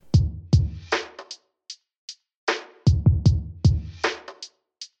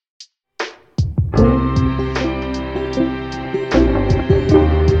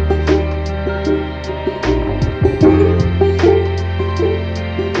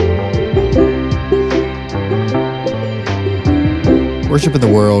Worship in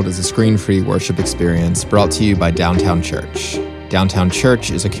the World is a screen-free worship experience brought to you by Downtown Church. Downtown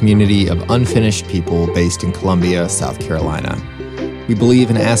Church is a community of unfinished people based in Columbia, South Carolina. We believe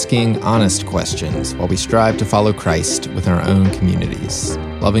in asking honest questions while we strive to follow Christ within our own communities,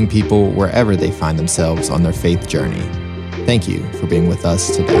 loving people wherever they find themselves on their faith journey. Thank you for being with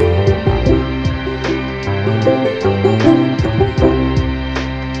us today.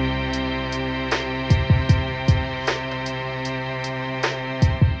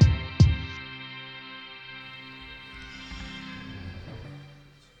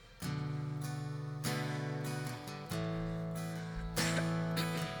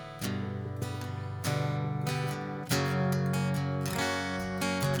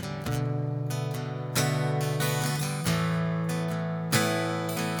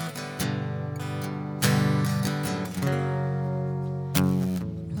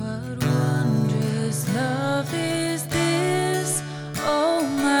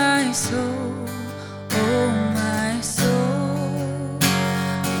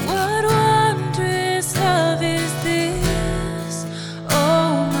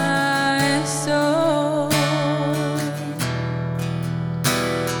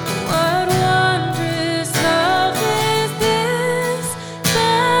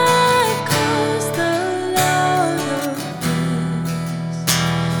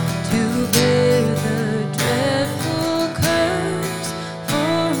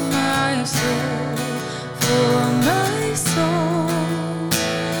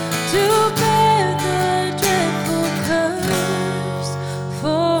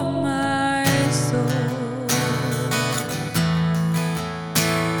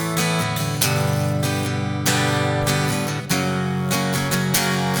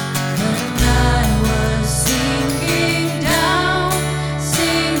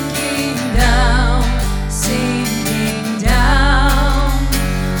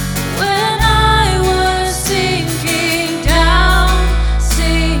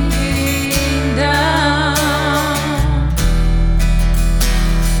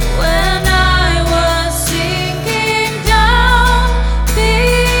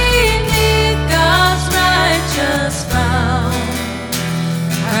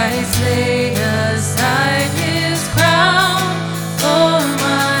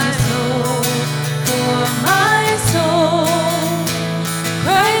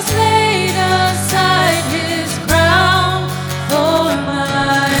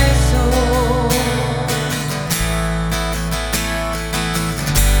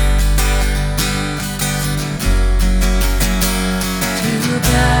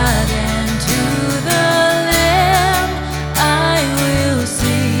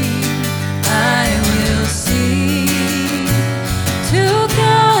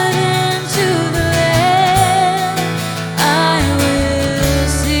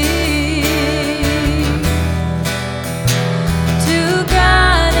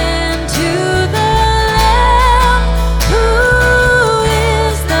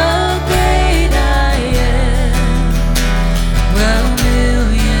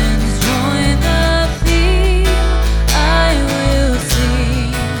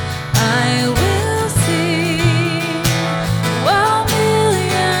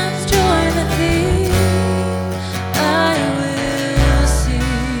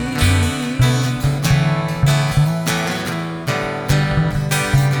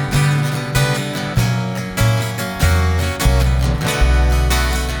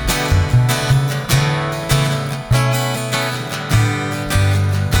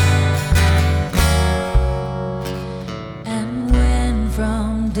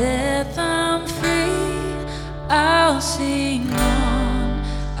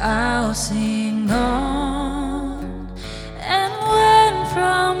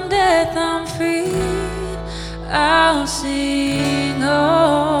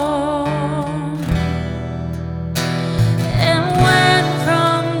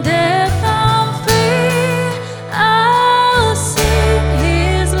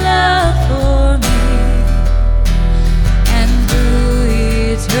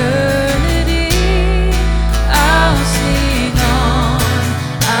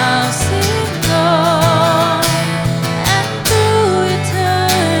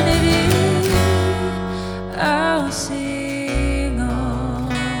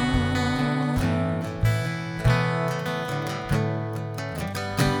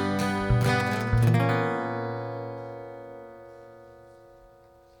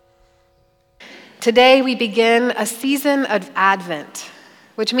 Today we begin a season of Advent,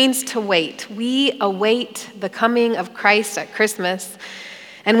 which means to wait. We await the coming of Christ at Christmas.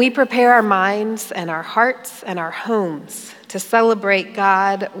 And we prepare our minds and our hearts and our homes to celebrate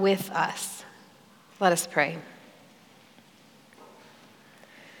God with us. Let us pray.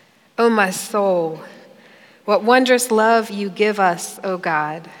 O my soul, what wondrous love you give us, O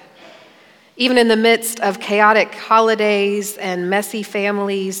God. Even in the midst of chaotic holidays and messy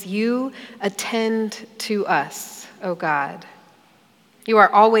families, you attend to us, O God. You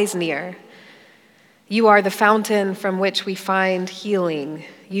are always near. You are the fountain from which we find healing.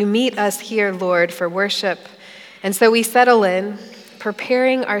 You meet us here, Lord, for worship. And so we settle in,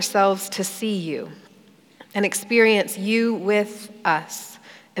 preparing ourselves to see you and experience you with us,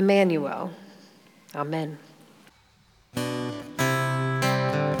 Emmanuel. Amen.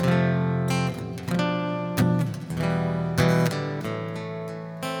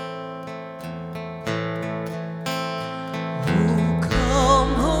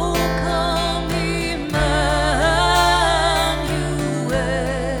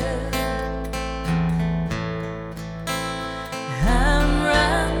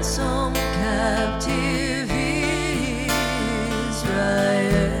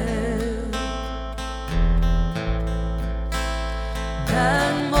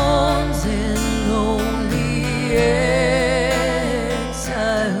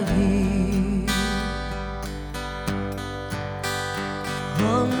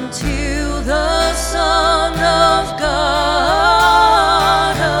 Until the Son of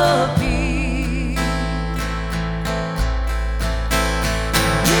God appear.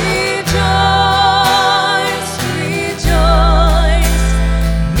 Rejoice, rejoice,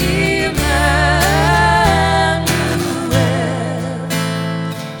 Emmanuel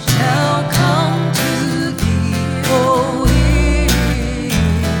shall come to thee, O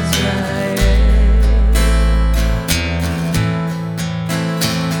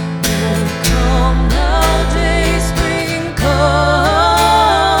Come now, day spring,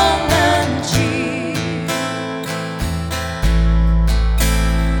 come and cheer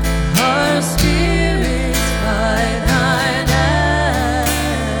our spirits by thine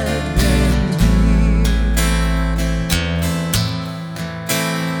advent here.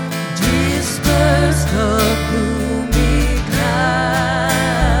 Disperse the gloomy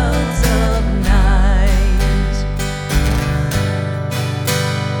clouds of night,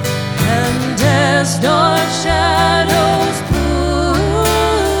 and as dark shadows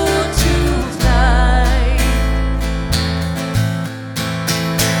put to flight,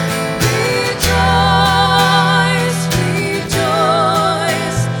 rejoice,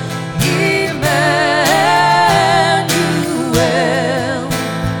 rejoice, Emmanuel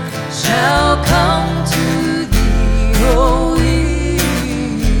shall come to thee, O Israel.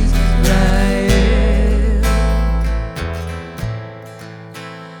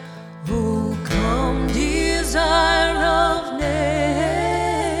 Oh, come, desire of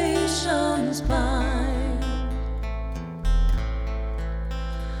nations bind,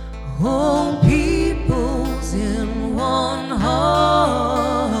 all peoples in one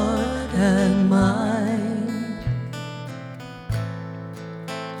heart and mind.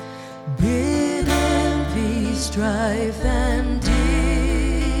 Bid envy, strife, and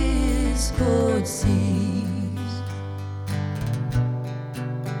discord cease.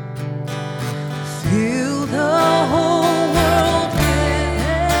 Fill the whole world with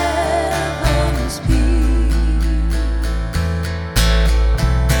heaven's peace.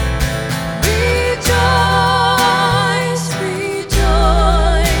 Rejoice,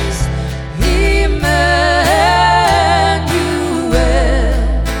 rejoice,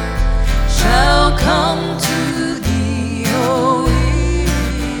 Emmanuel shall come to thee, O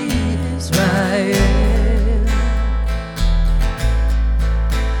Israel.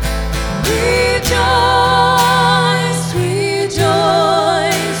 Rejoice,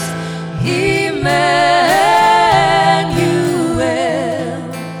 rejoice,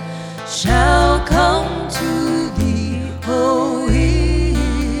 Emmanuel shall come to thee, O Israel.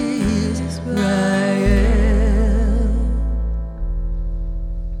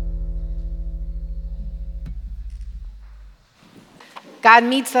 God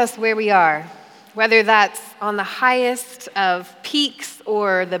meets us where we are, whether that's on the highest of peaks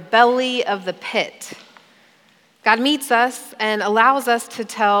or the belly of the pit. God meets us and allows us to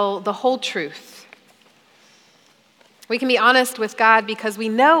tell the whole truth. We can be honest with God because we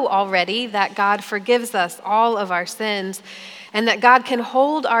know already that God forgives us all of our sins and that God can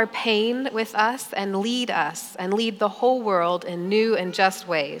hold our pain with us and lead the whole world in new and just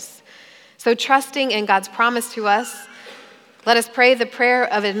ways. So trusting in God's promise to us, let us pray the prayer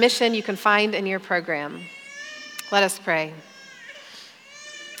of admission you can find in your program. Let us pray.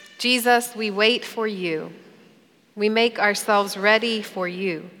 Jesus, we wait for you. We make ourselves ready for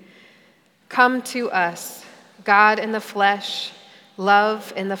you. Come to us, God in the flesh,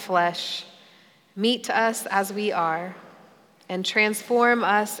 love in the flesh. Meet us as we are and transform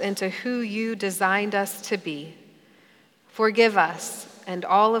us into who you designed us to be. Forgive us and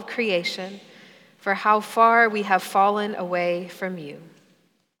all of creation for how far we have fallen away from you.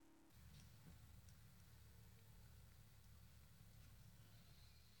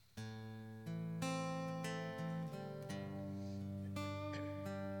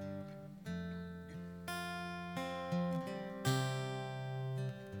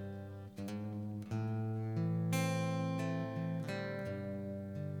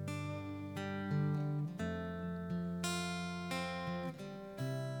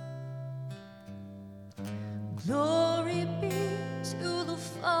 Glory be to the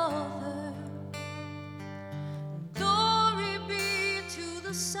Father, glory be to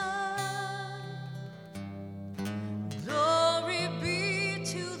the Son, glory be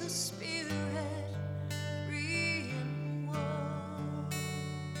to the Spirit, three in one.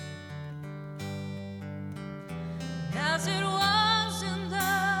 As it was in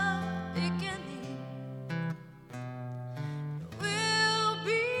the beginning, it will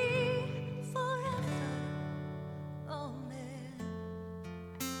be forever. Amen.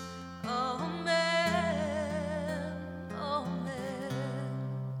 Amen. Amen.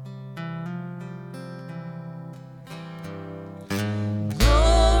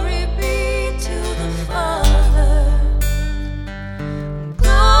 Glory be to the Father.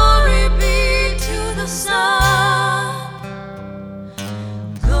 Glory be to the Son.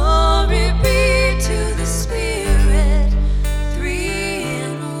 Glory be to the Spirit, three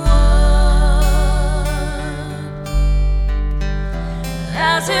in one.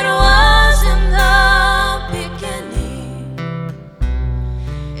 As it was in the beginning,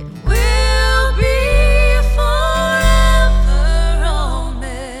 it will be forever.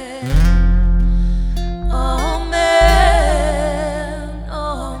 Amen. Amen.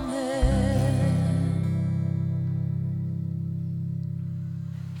 Amen.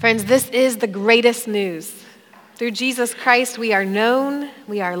 Friends, this is the greatest news. Through Jesus Christ, we are known,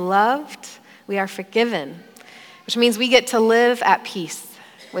 we are loved, we are forgiven, which means we get to live at peace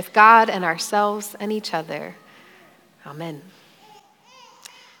with God and ourselves and each other. Amen.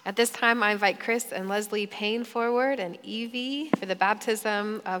 At this time, I invite Chris and Leslie Payne forward and Evie for the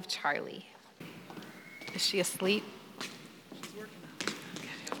baptism of Charlie. Is she asleep?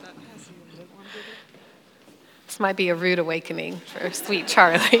 This might be a rude awakening for sweet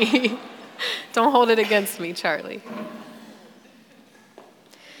Charlie. Don't hold it against me, Charlie.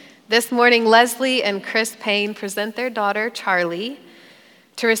 This morning, Leslie and Chris Payne present their daughter, Charlie,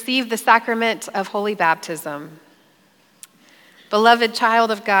 to receive the sacrament of holy baptism. Beloved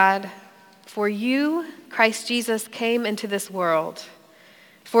child of God, for you, Christ Jesus came into this world.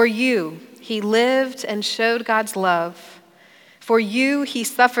 For you, he lived and showed God's love. For you, he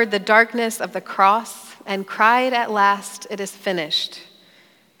suffered the darkness of the cross and cried at last, "It is finished."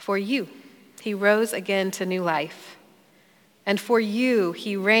 For you, he rose again to new life. And for you,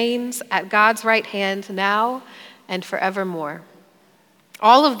 he reigns at God's right hand now and forevermore.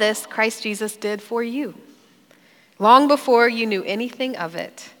 All of this Christ Jesus did for you, long before you knew anything of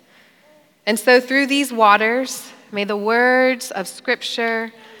it. And so through these waters, may the words of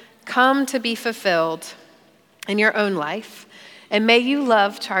Scripture come to be fulfilled in your own life. And may you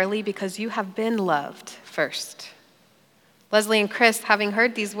love Charlie because you have been loved first. Leslie and Chris, having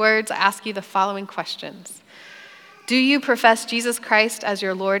heard these words, I ask you the following questions. Do you profess Jesus Christ as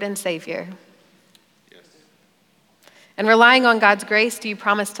your Lord and Savior? Yes. And relying on God's grace, do you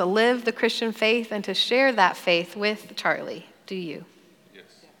promise to live the Christian faith and to share that faith with Charlie? Do you? Yes.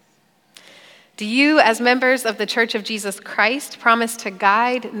 Do you, as members of the Church of Jesus Christ, promise to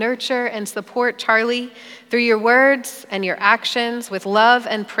guide, nurture, and support Charlie through your words and your actions with love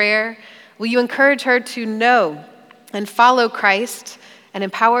and prayer? Will you encourage her to know and follow Christ and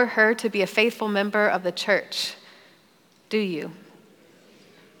empower her to be a faithful member of the church? Do you?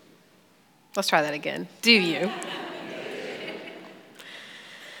 Let's try that again. Do you?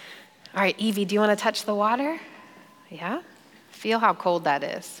 All right, Evie, do you want to touch the water? Yeah? Feel how cold that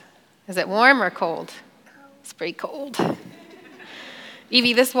is. Is it warm or cold? It's pretty cold.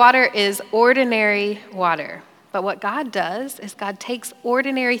 Evie, this water is ordinary water. But what God does is God takes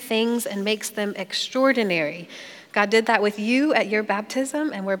ordinary things and makes them extraordinary. God did that with you at your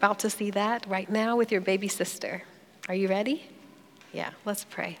baptism, and we're about to see that right now with your baby sister. Are you ready? Yeah, let's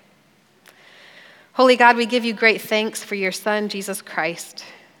pray. Holy God, we give you great thanks for your Son, Jesus Christ,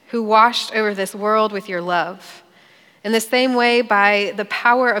 who washed over this world with your love. In the same way, by the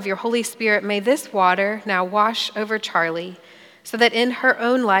power of your Holy Spirit, may this water now wash over Charlie, so that in her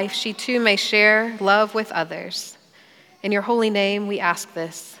own life she too may share love with others. In your holy name we ask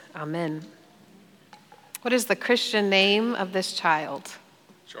this. Amen. What is the Christian name of this child?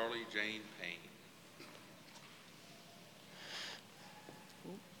 Charlie Jane Payne.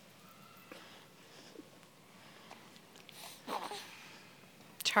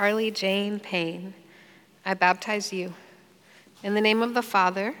 Charlie Jane Payne, I baptize you in the name of the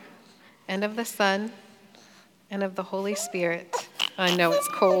Father, and of the Son, and of the Holy Spirit. I know it's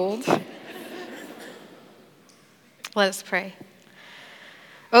cold. Let us pray.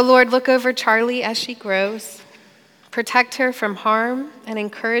 Oh Lord, look over Charlie as she grows. Protect her from harm and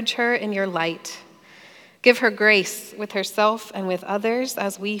encourage her in your light. Give her grace with herself and with others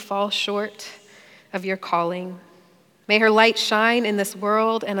as we fall short of your calling. May her light shine in this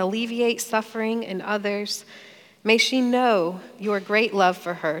world and alleviate suffering in others. May she know your great love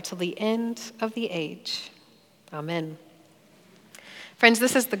for her till the end of the age. Amen. Friends,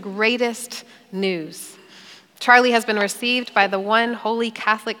 this is the greatest news. Charlie has been received by the one holy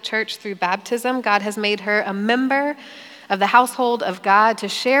Catholic Church through baptism. God has made her a member of the household of God to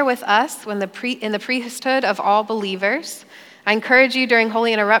share with us in the priesthood of all believers. I encourage you during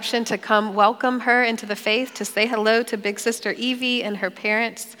Holy Interruption to come welcome her into the faith, to say hello to Big Sister Evie and her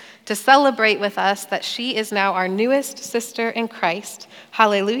parents, to celebrate with us that she is now our newest sister in Christ.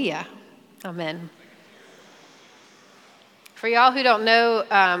 Hallelujah. Amen. For y'all who don't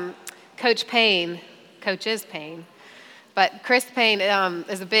know Coach is Payne, but Chris Payne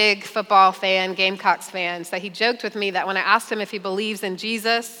is a big football fan, Gamecocks fan, so he joked with me that when I asked him if he believes in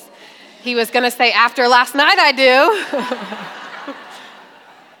Jesus, he was going to say, after last night I do.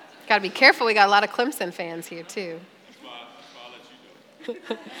 Got to be careful, we got a lot of Clemson fans here too. That's why I'll let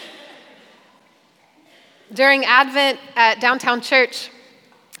you know. During Advent at Downtown Church,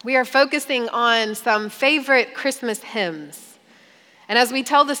 we are focusing on some favorite Christmas hymns. And as we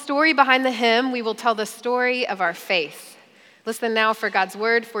tell the story behind the hymn, we will tell the story of our faith. Listen now for God's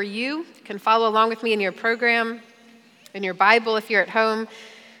word for you. You can follow along with me in your program, in your Bible if you're at home.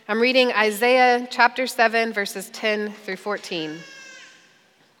 I'm reading Isaiah chapter 7, verses 10 through 14.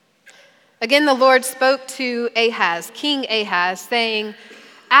 Again, the Lord spoke to Ahaz, King Ahaz, saying,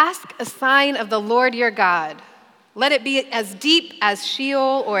 "Ask a sign of the Lord your God. Let it be as deep as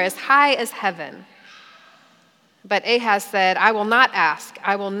Sheol or as high as heaven." But Ahaz said, "I will not ask.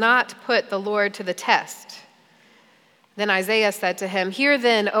 I will not put the Lord to the test." Then Isaiah said to him, "Hear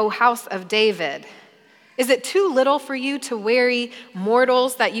then, O house of David. Is it too little for you to weary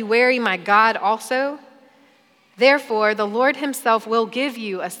mortals that you weary my God also? Therefore, the Lord himself will give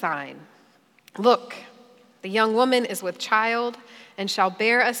you a sign. Look, the young woman is with child and shall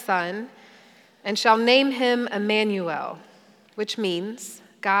bear a son and shall name him Emmanuel," which means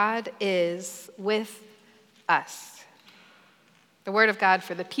God is with us. The word of God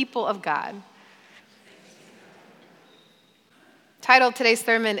for the people of God. Title of today's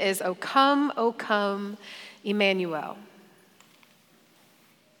sermon is O Come, Emmanuel.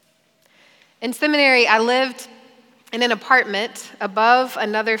 In seminary, I lived in an apartment above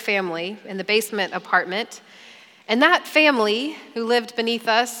another family, in the basement apartment. And that family who lived beneath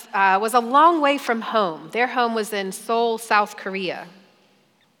us was a long way from home. Their home was in Seoul, South Korea.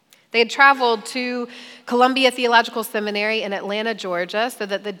 They had traveled to Columbia Theological Seminary in Atlanta, Georgia, so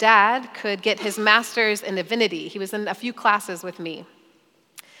that the dad could get his master's in divinity. He was in a few classes with me.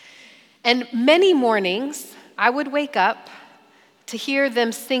 And many mornings, I would wake up to hear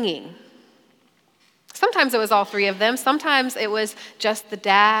them singing. Sometimes it was all three of them. Sometimes it was just the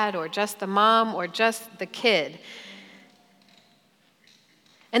dad or just the mom or just the kid.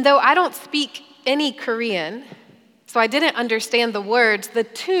 And though I don't speak any Korean, so I didn't understand the words, the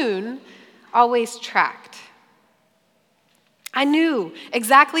tune always tracked. I knew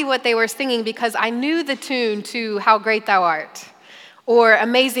exactly what they were singing because I knew the tune to How Great Thou Art, or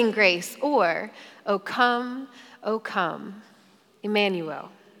Amazing Grace, or O Come,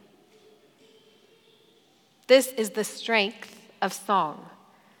 Emmanuel. This is the strength of song,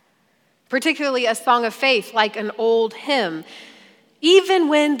 particularly a song of faith like an old hymn. Even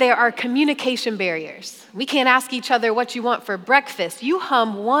when there are communication barriers, we can't ask each other what you want for breakfast. You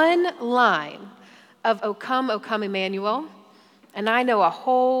hum one line of O Come, Emmanuel, and I know a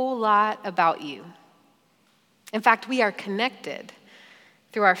whole lot about you. In fact, we are connected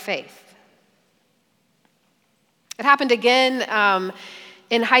through our faith. It happened again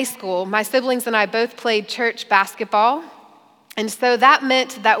in high school. My siblings and I both played church basketball. And so that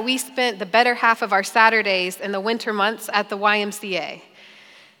meant that we spent the better half of our Saturdays in the winter months at the YMCA.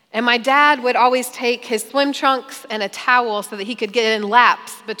 And my dad would always take his swim trunks and a towel so that he could get in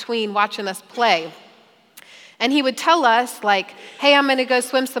laps between watching us play. And he would tell us, like, hey, I'm gonna go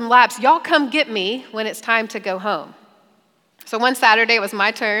swim some laps. Y'all come get me when it's time to go home. So one Saturday, it was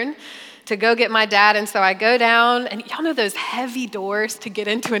my turn to go get my dad, and so I go down, and y'all know those heavy doors to get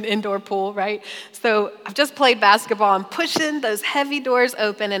into an indoor pool, right? So I've just played basketball, I'm pushing those heavy doors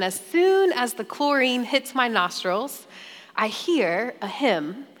open, and as soon as the chlorine hits my nostrils, I hear a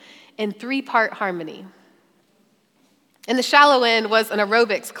hymn in 3-part harmony. In the shallow end was an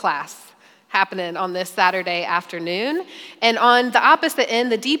aerobics class happening on this Saturday afternoon, and on the opposite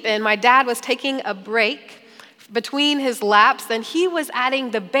end, the deep end, my dad was taking a break between his laps, and he was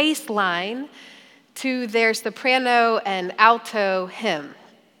adding the bass line to their soprano and alto hymn.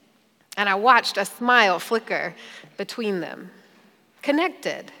 And I watched a smile flicker between them.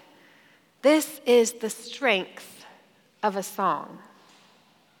 Connected. This is the strength of a song.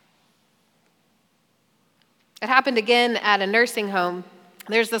 It happened again at a nursing home.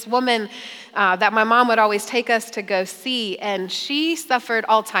 There's this woman that my mom would always take us to go see, and she suffered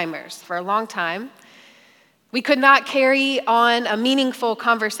Alzheimer's for a long time. We could not carry on a meaningful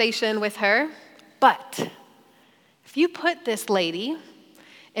conversation with her, but if you put this lady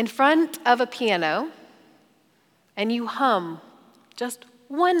in front of a piano and you hum just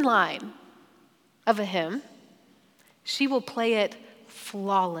one line of a hymn, she will play it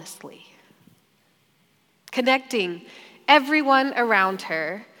flawlessly, connecting everyone around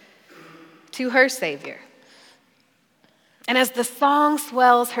her to her Savior. And as the song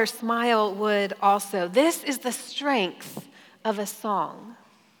swells, her smile would also. This is the strength of a song.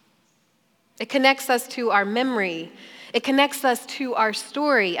 It connects us to our memory. It connects us to our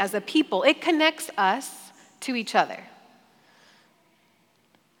story as a people. It connects us to each other.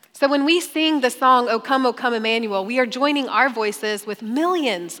 So when we sing the song, O Come, Emmanuel, we are joining our voices with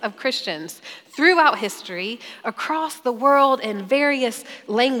millions of Christians throughout history, across the world in various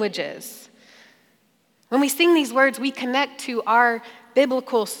languages. When we sing these words, we connect to our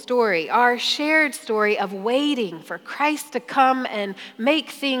biblical story, our shared story of waiting for Christ to come and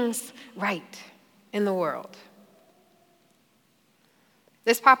make things right in the world.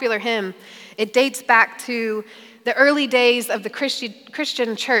 This popular hymn, it dates back to the early days of the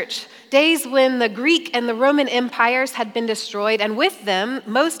Christian church, days when the Greek and the Roman empires had been destroyed, and with them,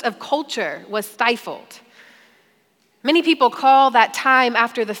 most of culture was stifled. Many people call that time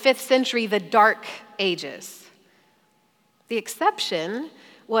after the 5th century the Dark Ages. The exception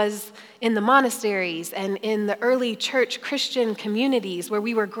was in the monasteries and in the early church Christian communities where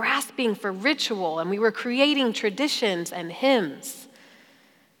we were grasping for ritual and we were creating traditions and hymns.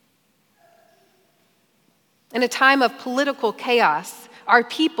 In a time of political chaos, our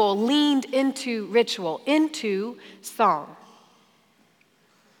people leaned into ritual, into song.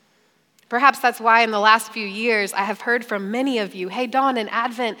 Perhaps that's why in the last few years I have heard from many of you, hey, Dawn, in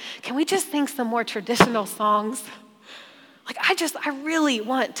Advent, can we just sing some more traditional songs? Like, I really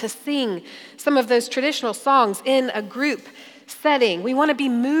want to sing some of those traditional songs in a group setting. We want to be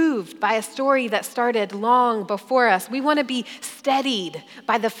moved by a story that started long before us. We want to be steadied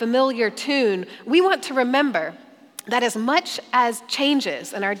by the familiar tune. We want to remember that as much as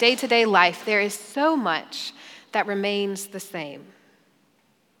changes in our day-to-day life, there is so much that remains the same.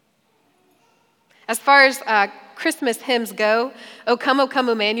 As far as Christmas hymns go, O Come,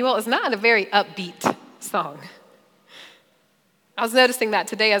 Emmanuel is not a very upbeat song. I was noticing that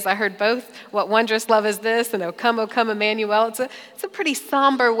today as I heard both What Wondrous Love Is This and O Come, Emmanuel. It's a pretty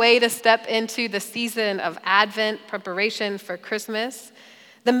somber way to step into the season of Advent, preparation for Christmas.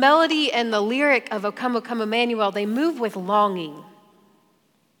 The melody and the lyric of O Come, Emmanuel, they move with longing.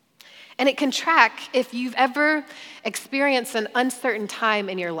 And it can track if you've ever experienced an uncertain time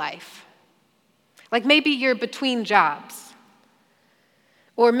in your life. Like maybe you're between jobs.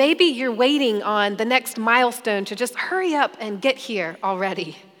 Or maybe you're waiting on the next milestone to just hurry up and get here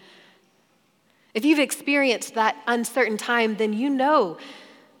already. If you've experienced that uncertain time, then you know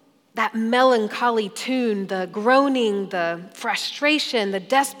that melancholy tune, the groaning, the frustration, the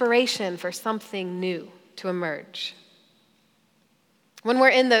desperation for something new to emerge. When we're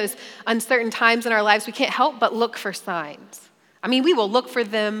in those uncertain times in our lives, we can't help but look for signs. I mean, we will look for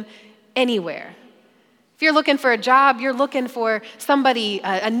them anywhere. If you're looking for a job, you're looking for somebody,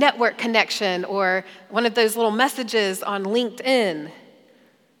 a network connection, or one of those little messages on LinkedIn.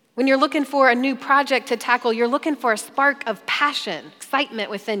 When you're looking for a new project to tackle, you're looking for a spark of passion,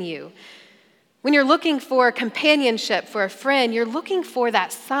 excitement within you. When you're looking for companionship for a friend, you're looking for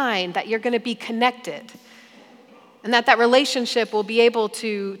that sign that you're going to be connected and that relationship will be able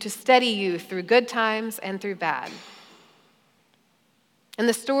to steady you through good times and through bad. In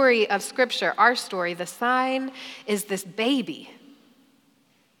the story of Scripture, our story, the sign is this baby.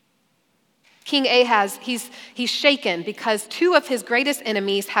 King Ahaz, he's shaken because two of his greatest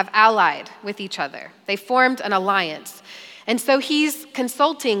enemies have allied with each other. They formed an alliance. And so he's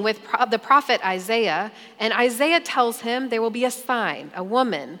consulting with the prophet Isaiah, and Isaiah tells him there will be a sign, a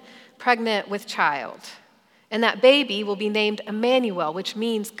woman pregnant with child. And that baby will be named Emmanuel, which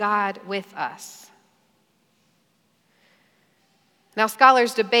means God with us. Now,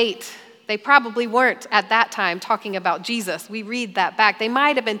 scholars debate. They probably weren't at that time talking about Jesus. We read that back. They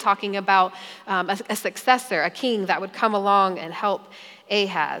might have been talking about a successor, a king that would come along and help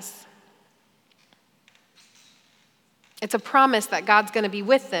Ahaz. It's a promise that God's going to be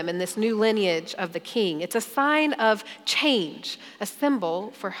with them in this new lineage of the king. It's a sign of change, a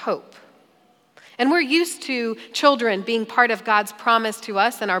symbol for hope. And we're used to children being part of God's promise to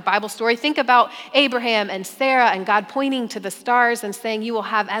us in our Bible story. Think about Abraham and Sarah and God pointing to the stars and saying, you will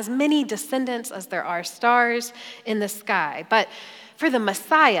have as many descendants as there are stars in the sky. But for the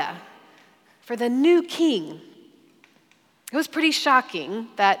Messiah, for the new king, it was pretty shocking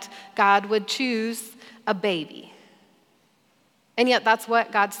that God would choose a baby. And yet that's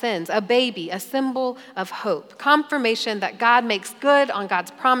what God sends, a baby, a symbol of hope, confirmation that God makes good on God's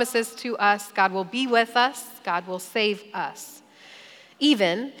promises to us. God will be with us. God will save us,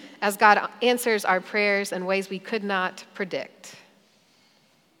 even as God answers our prayers in ways we could not predict.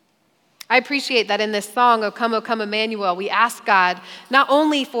 I appreciate that in this song, O Come, Emmanuel, we ask God not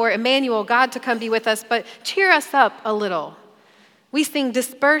only for Emmanuel, God to come be with us, but cheer us up a little. We sing,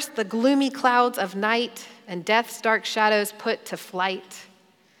 disperse the gloomy clouds of night and death's dark shadows put to flight.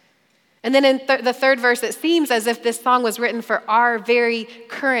 And then in the third verse, it seems as if this song was written for our very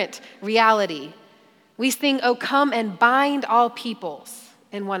current reality. We sing, O come and bind all peoples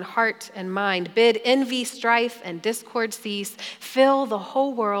in one heart and mind. Bid envy, strife, and discord cease. Fill the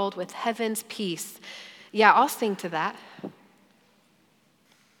whole world with heaven's peace. Yeah, I'll sing to that.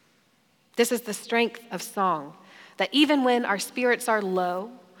 This is the strength of song, that even when our spirits are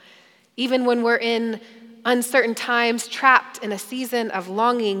low, even when we're in uncertain times, trapped in a season of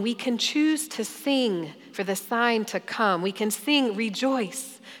longing, we can choose to sing for the sign to come. We can sing,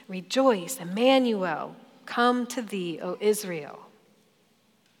 rejoice, rejoice, Emmanuel, come to thee, O Israel.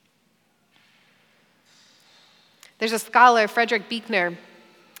 There's a scholar, Frederick Buechner,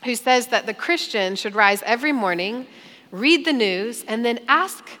 who says that the Christian should rise every morning, read the news, and then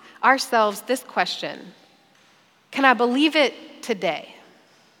ask ourselves this question: can I believe it today?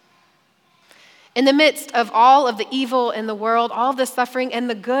 In the midst of all of the evil in the world, all of the suffering and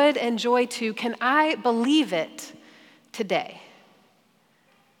the good and joy too, can I believe it today?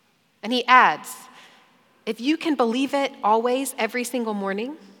 And he adds, if you can believe it always, every single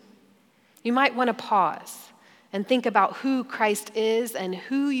morning, you might want to pause and think about who Christ is and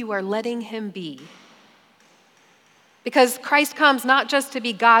who you are letting him be. Because Christ comes not just to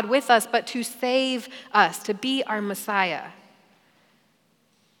be God with us, but to save us, to be our Messiah.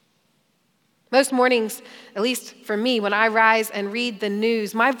 Most mornings, at least for me, when I rise and read the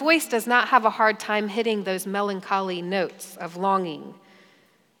news, my voice does not have a hard time hitting those melancholy notes of longing.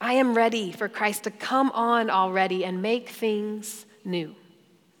 I am ready for Christ to come on already and make things new.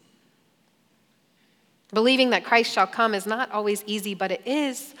 Believing that Christ shall come is not always easy, but it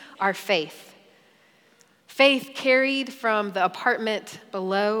is our faith. Faith carried from the apartment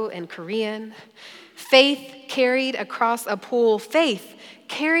below in Korean. Faith carried across a pool. Faith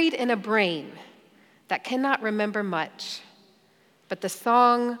carried in a brain that cannot remember much, but the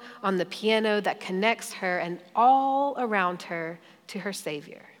song on the piano that connects her and all around her to her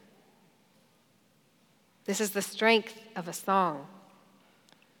Savior. This is the strength of a song.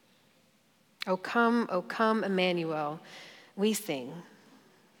 O come, Emmanuel, we sing.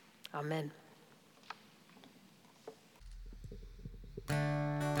 Amen.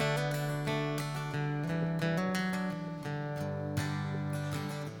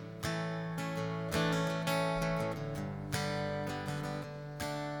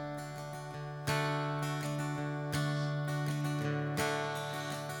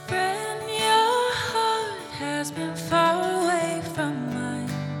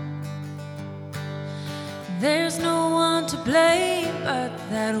 There's no one to blame but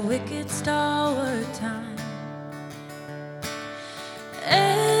that wicked stalwart time.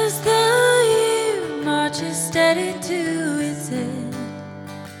 As the year marches steady to its end,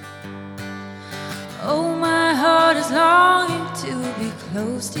 oh, my heart is longing to be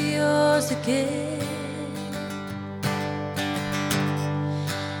close to yours again.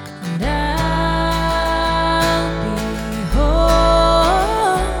 And I'll be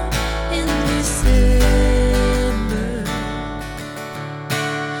home in December,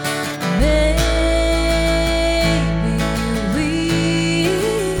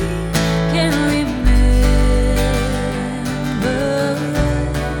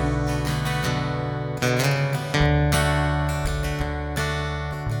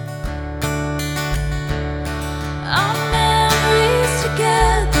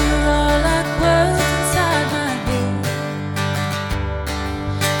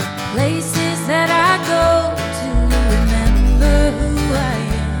 places that I go to remember who I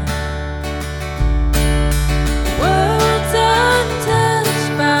am. Words untouched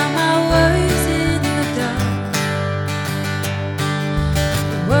by my worries in the dark.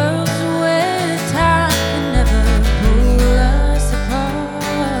 Worlds where time can never pull us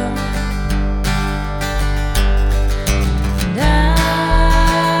apart. And I'll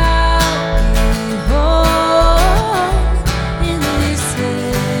be home in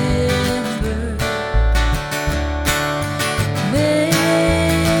December. Maybe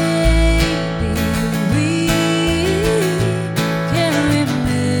we can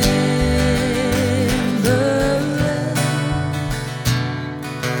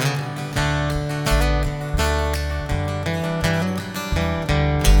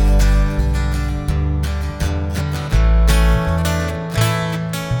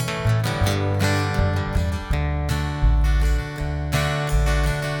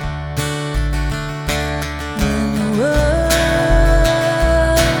when the world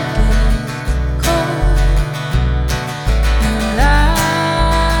gets cold and the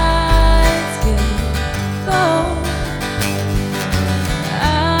lights get low, I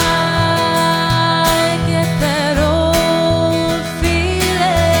get that old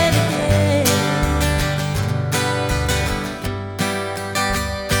feeling again.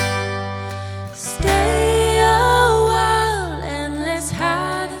 Stay a while and let's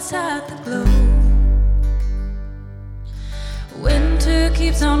hide inside the glow. Winter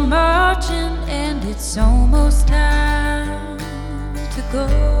keeps on marching and it's almost time to go.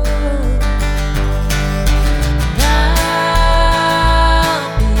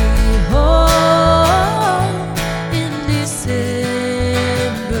 I'll be home in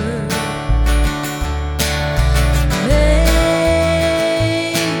December. Maybe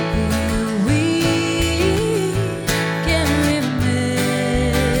we can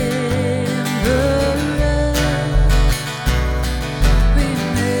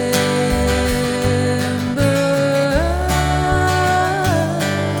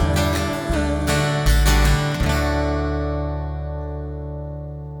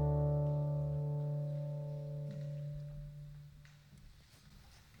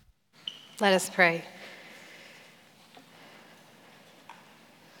Let us pray.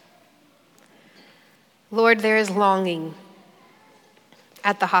 Lord, there is longing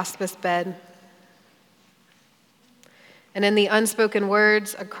at the hospice bed and in the unspoken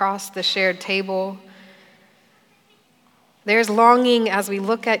words across the shared table. There's longing as we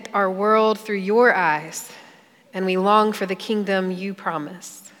look at our world through your eyes and we long for the kingdom you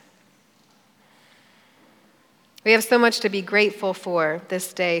promise. We have so much to be grateful for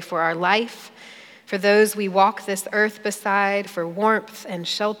this day, for our life, for those we walk this earth beside, for warmth and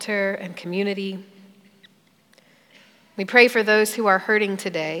shelter and community. We pray for those who are hurting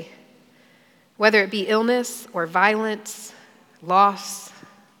today, whether it be illness or violence, loss,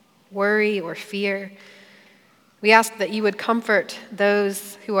 worry or fear. We ask that you would comfort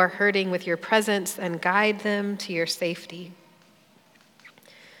those who are hurting with your presence and guide them to your safety.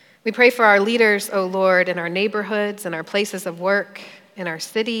 We pray for our leaders, O Lord, in our neighborhoods and our places of work, in our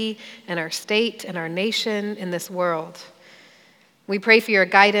city and our state and our nation, in this world. We pray for your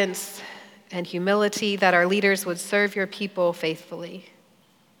guidance and humility, that our leaders would serve your people faithfully.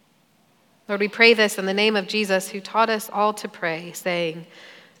 Lord, we pray this in the name of Jesus, who taught us all to pray, saying,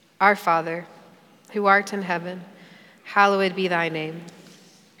 Our Father, who art in heaven, hallowed be thy name.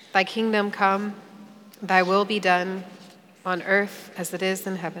 Thy kingdom come, thy will be done, on earth as it is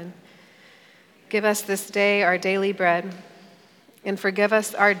in heaven. Give us this day our daily bread, and forgive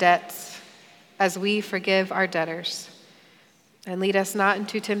us our debts as we forgive our debtors. And lead us not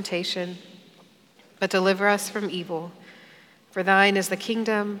into temptation, but deliver us from evil. For thine is the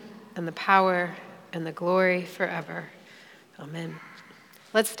kingdom and the power and the glory forever. Amen.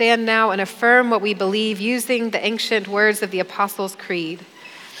 Let's stand now and affirm what we believe using the ancient words of the Apostles' Creed.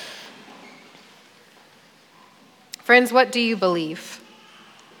 Friends, what do you believe?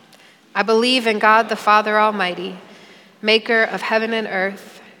 I believe in God the Father Almighty, maker of heaven and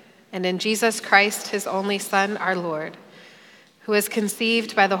earth, and in Jesus Christ, his only Son, our Lord, who was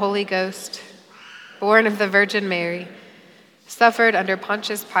conceived by the Holy Ghost, born of the Virgin Mary, suffered under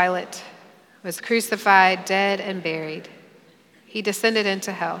Pontius Pilate, was crucified, dead, and buried. He descended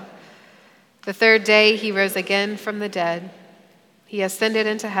into hell. The third day he rose again from the dead. He ascended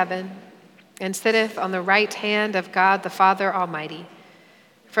into heaven and sitteth on the right hand of God the Father Almighty.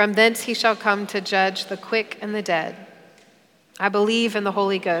 From thence he shall come to judge the quick and the dead. I believe in the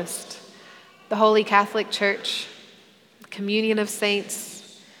Holy Ghost, the Holy Catholic Church, the communion of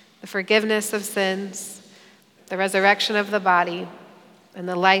saints, the forgiveness of sins, the resurrection of the body, and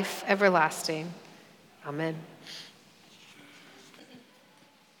the life everlasting. Amen.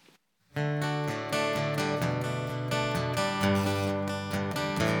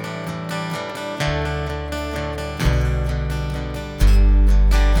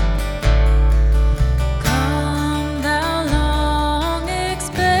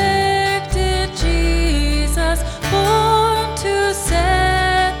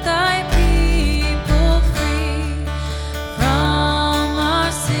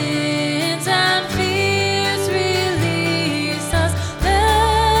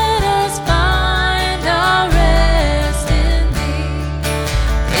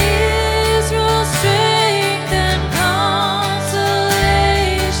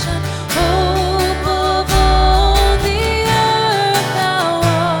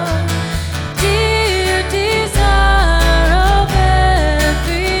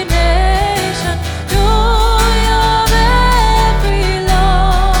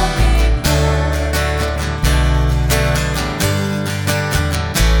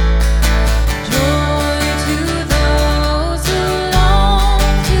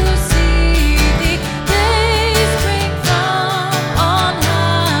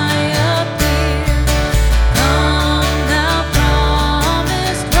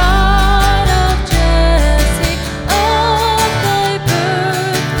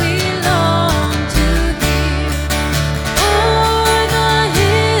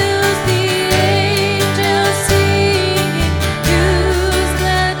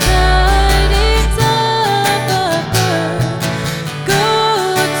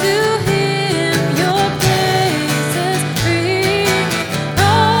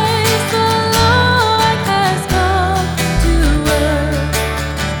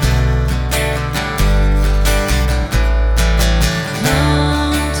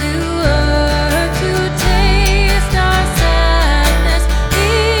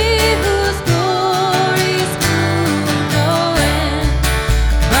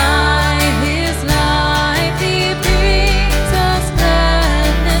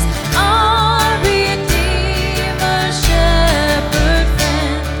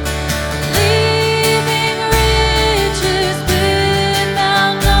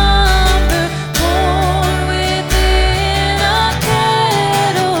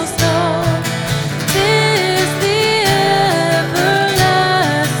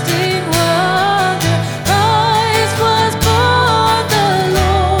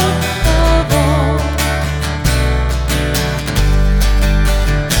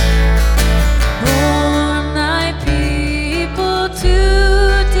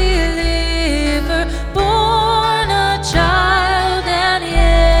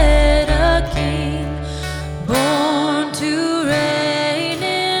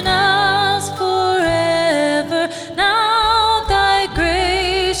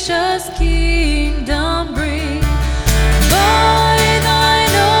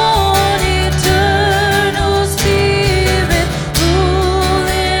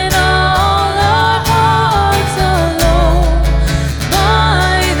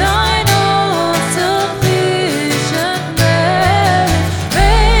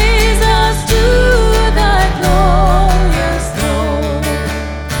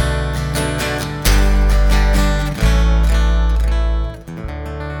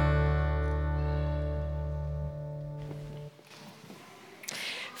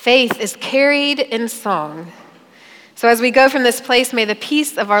 Faith is carried in song. So as we go from this place, may the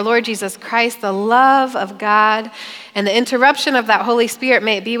peace of our Lord Jesus Christ, the love of God, and the interruption of that Holy Spirit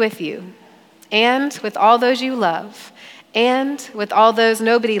may it be with you, and with all those you love, and with all those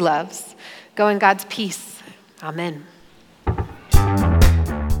nobody loves. Go in God's peace. Amen.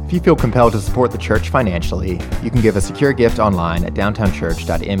 If you feel compelled to support the church financially, you can give a secure gift online at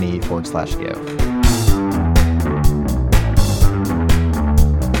downtownchurch.me/give.